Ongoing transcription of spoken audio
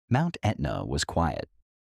Mount Etna was quiet.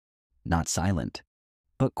 Not silent,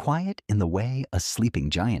 but quiet in the way a sleeping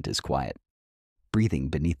giant is quiet, breathing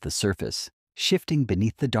beneath the surface, shifting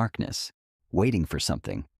beneath the darkness, waiting for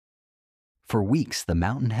something. For weeks, the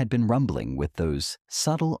mountain had been rumbling with those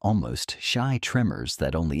subtle, almost shy tremors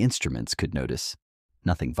that only instruments could notice.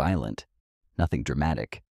 Nothing violent, nothing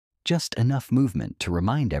dramatic, just enough movement to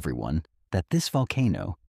remind everyone that this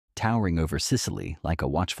volcano, towering over Sicily like a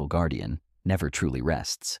watchful guardian, never truly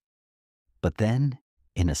rests. But then,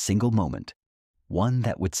 in a single moment, one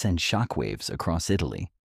that would send shockwaves across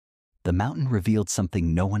Italy, the mountain revealed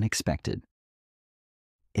something no one expected.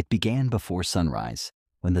 It began before sunrise,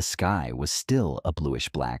 when the sky was still a bluish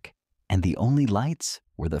black, and the only lights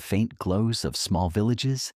were the faint glows of small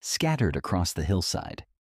villages scattered across the hillside.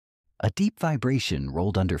 A deep vibration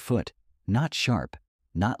rolled underfoot, not sharp,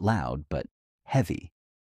 not loud, but heavy.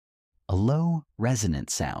 A low, resonant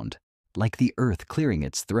sound, like the earth clearing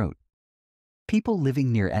its throat. People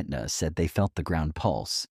living near Etna said they felt the ground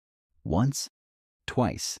pulse. Once,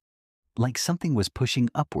 twice, like something was pushing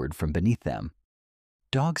upward from beneath them.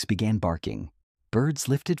 Dogs began barking. Birds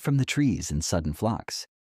lifted from the trees in sudden flocks.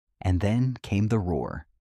 And then came the roar.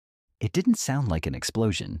 It didn't sound like an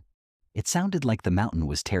explosion. It sounded like the mountain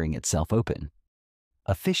was tearing itself open.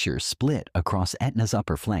 A fissure split across Etna's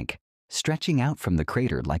upper flank, stretching out from the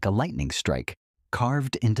crater like a lightning strike,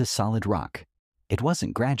 carved into solid rock. It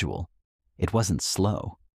wasn't gradual. It wasn't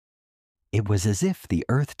slow. It was as if the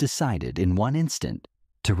earth decided in one instant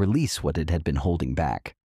to release what it had been holding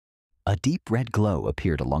back. A deep red glow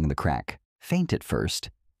appeared along the crack, faint at first,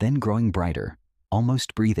 then growing brighter,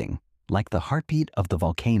 almost breathing, like the heartbeat of the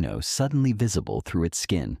volcano suddenly visible through its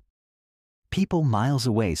skin. People miles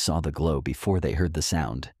away saw the glow before they heard the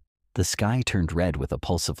sound. The sky turned red with a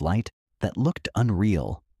pulse of light that looked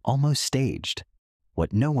unreal, almost staged.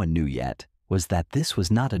 What no one knew yet was that this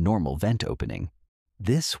was not a normal vent opening.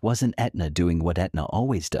 This wasn't Etna doing what Etna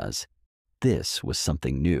always does. This was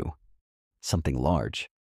something new, something large.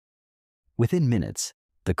 Within minutes,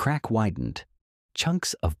 the crack widened.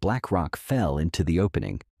 Chunks of black rock fell into the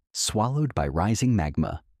opening, swallowed by rising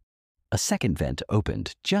magma. A second vent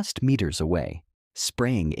opened just meters away,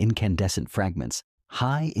 spraying incandescent fragments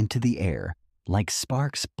high into the air like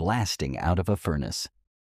sparks blasting out of a furnace.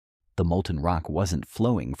 The molten rock wasn't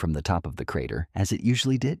flowing from the top of the crater as it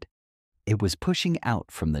usually did. It was pushing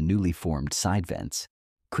out from the newly formed side vents,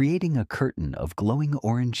 creating a curtain of glowing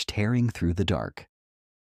orange tearing through the dark.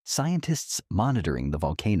 Scientists monitoring the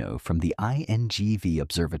volcano from the INGV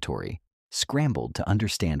observatory scrambled to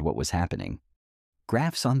understand what was happening.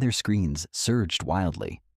 Graphs on their screens surged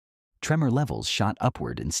wildly. Tremor levels shot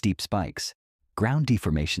upward in steep spikes. Ground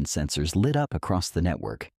deformation sensors lit up across the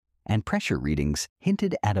network, and pressure readings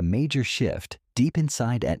hinted at a major shift deep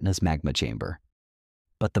inside Etna's magma chamber.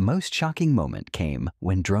 But the most shocking moment came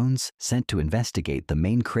when drones sent to investigate the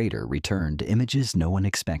main crater returned images no one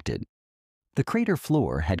expected. The crater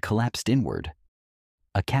floor had collapsed inward.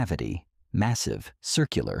 A cavity, massive,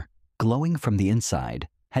 circular, glowing from the inside,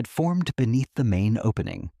 had formed beneath the main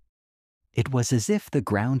opening. It was as if the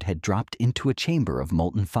ground had dropped into a chamber of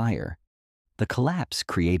molten fire. The collapse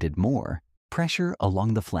created more pressure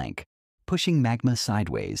along the flank, pushing magma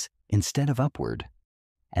sideways instead of upward.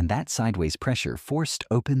 And that sideways pressure forced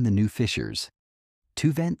open the new fissures.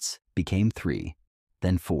 2 vents became 3,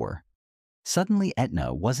 then 4. Suddenly,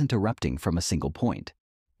 Etna wasn't erupting from a single point.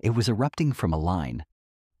 It was erupting from a line.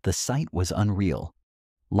 The sight was unreal.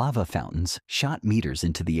 Lava fountains shot meters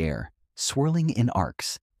into the air, swirling in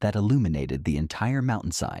arcs that illuminated the entire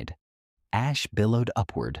mountainside. Ash billowed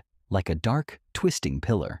upward like a dark, twisting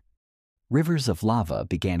pillar. Rivers of lava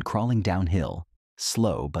began crawling downhill,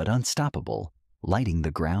 slow but unstoppable, lighting the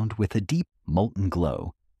ground with a deep, molten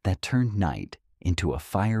glow that turned night into a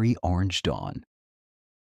fiery orange dawn.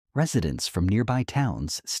 Residents from nearby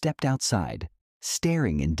towns stepped outside,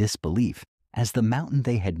 staring in disbelief as the mountain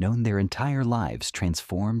they had known their entire lives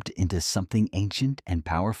transformed into something ancient and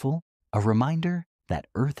powerful, a reminder that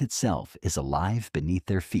Earth itself is alive beneath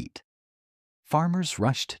their feet. Farmers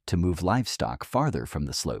rushed to move livestock farther from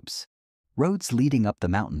the slopes. Roads leading up the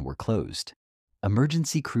mountain were closed.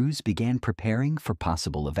 Emergency crews began preparing for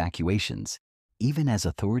possible evacuations, even as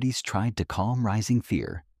authorities tried to calm rising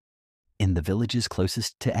fear. In the villages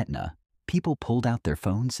closest to Etna, people pulled out their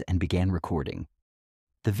phones and began recording.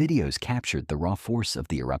 The videos captured the raw force of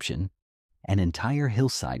the eruption, an entire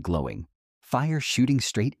hillside glowing, fire shooting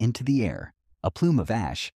straight into the air, a plume of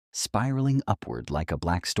ash spiraling upward like a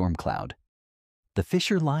black storm cloud. The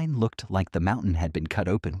fissure line looked like the mountain had been cut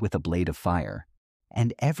open with a blade of fire,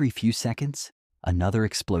 and every few seconds, another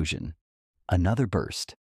explosion, another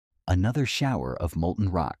burst, another shower of molten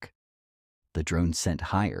rock. The drone sent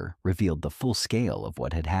higher revealed the full scale of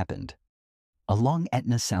what had happened. Along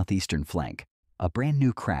Etna's southeastern flank, a brand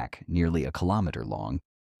new crack, nearly a kilometer long,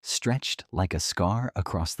 stretched like a scar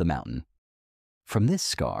across the mountain. From this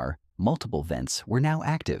scar, multiple vents were now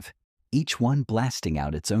active, each one blasting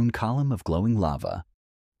out its own column of glowing lava.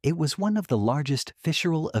 It was one of the largest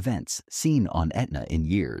fissural events seen on Etna in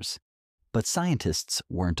years. But scientists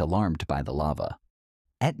weren't alarmed by the lava.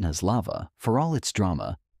 Etna's lava, for all its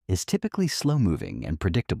drama, is typically slow-moving and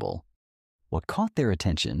predictable. What caught their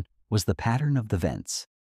attention was the pattern of the vents,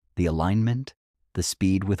 the alignment, the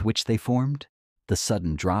speed with which they formed, the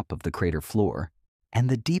sudden drop of the crater floor, and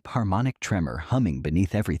the deep harmonic tremor humming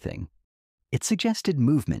beneath everything. It suggested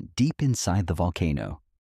movement deep inside the volcano,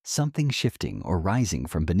 something shifting or rising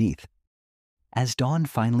from beneath. As dawn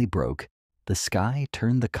finally broke, the sky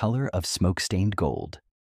turned the color of smoke-stained gold.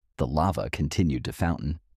 The lava continued to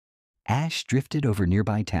fountain. Ash drifted over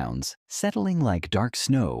nearby towns, settling like dark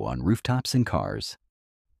snow on rooftops and cars.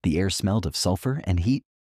 The air smelled of sulfur and heat.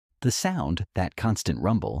 The sound, that constant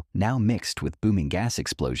rumble, now mixed with booming gas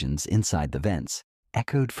explosions inside the vents,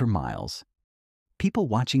 echoed for miles. People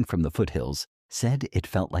watching from the foothills said it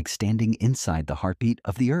felt like standing inside the heartbeat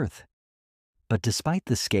of the earth. But despite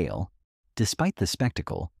the scale, despite the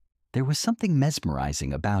spectacle, there was something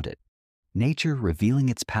mesmerizing about it, nature revealing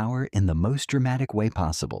its power in the most dramatic way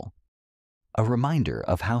possible. A reminder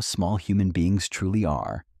of how small human beings truly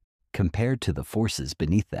are, compared to the forces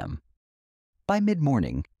beneath them. By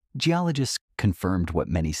mid-morning, geologists confirmed what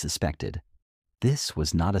many suspected. This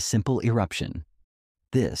was not a simple eruption.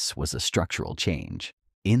 This was a structural change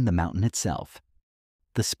in the mountain itself.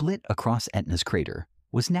 The split across Etna's crater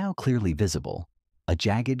was now clearly visible, a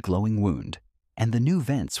jagged glowing wound, and the new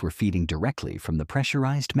vents were feeding directly from the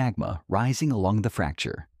pressurized magma rising along the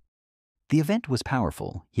fracture. The event was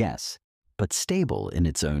powerful, yes, but stable in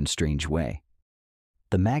its own strange way.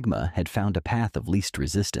 The magma had found a path of least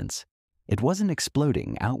resistance. It wasn't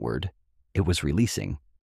exploding outward, it was releasing.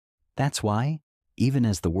 That's why, even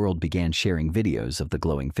as the world began sharing videos of the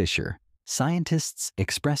glowing fissure, scientists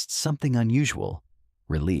expressed something unusual: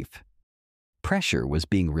 relief. Pressure was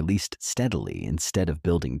being released steadily instead of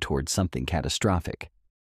building towards something catastrophic.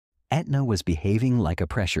 Etna was behaving like a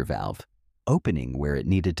pressure valve, opening where it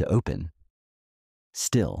needed to open.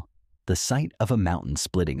 Still, the sight of a mountain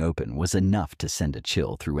splitting open was enough to send a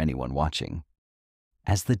chill through anyone watching.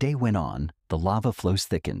 As the day went on, the lava flows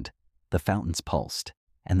thickened, the fountains pulsed,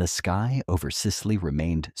 and the sky over Sicily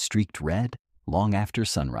remained streaked red long after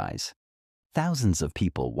sunrise. Thousands of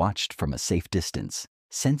people watched from a safe distance,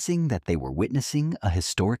 sensing that they were witnessing a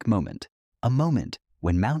historic moment, a moment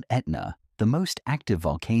when Mount Etna, the most active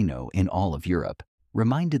volcano in all of Europe,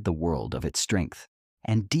 reminded the world of its strength.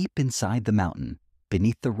 And deep inside the mountain,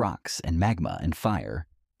 beneath the rocks and magma and fire,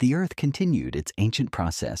 the earth continued its ancient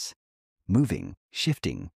process, moving,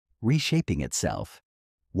 shifting, reshaping itself,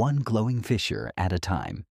 one glowing fissure at a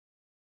time.